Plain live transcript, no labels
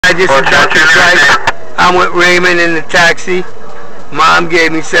I just abducted DRICE. I'm with Raymond in the taxi. Mom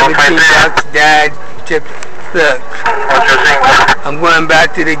gave me 17 bucks. Dad tipped. Look, I'm going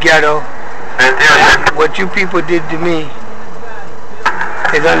back to the ghetto. What you people did to me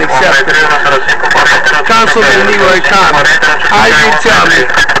is unacceptable. Councilman Leroy Thomas, how you tell me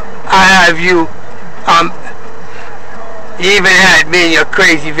I have you, you even had me in your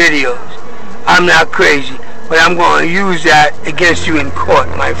crazy videos. I'm not crazy, but I'm going to use that against you in court,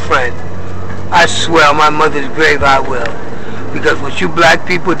 my friend. I swear on my mother's grave I will. Because what you black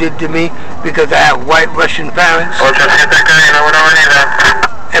people did to me, because I have white Russian parents,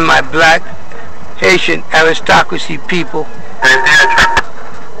 and my black Haitian aristocracy people,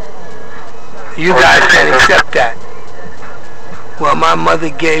 you guys can't accept that. Well, my mother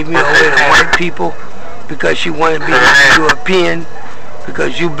gave me away to white people because she wanted me to be European,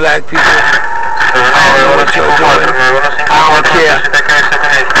 because you black people, I don't know what you're doing, I don't care.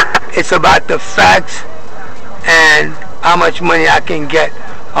 It's about the facts and how much money I can get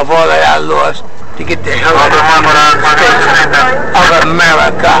of all that I lost to get the hell out of the United States of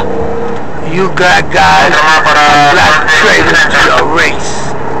America. You got guys, black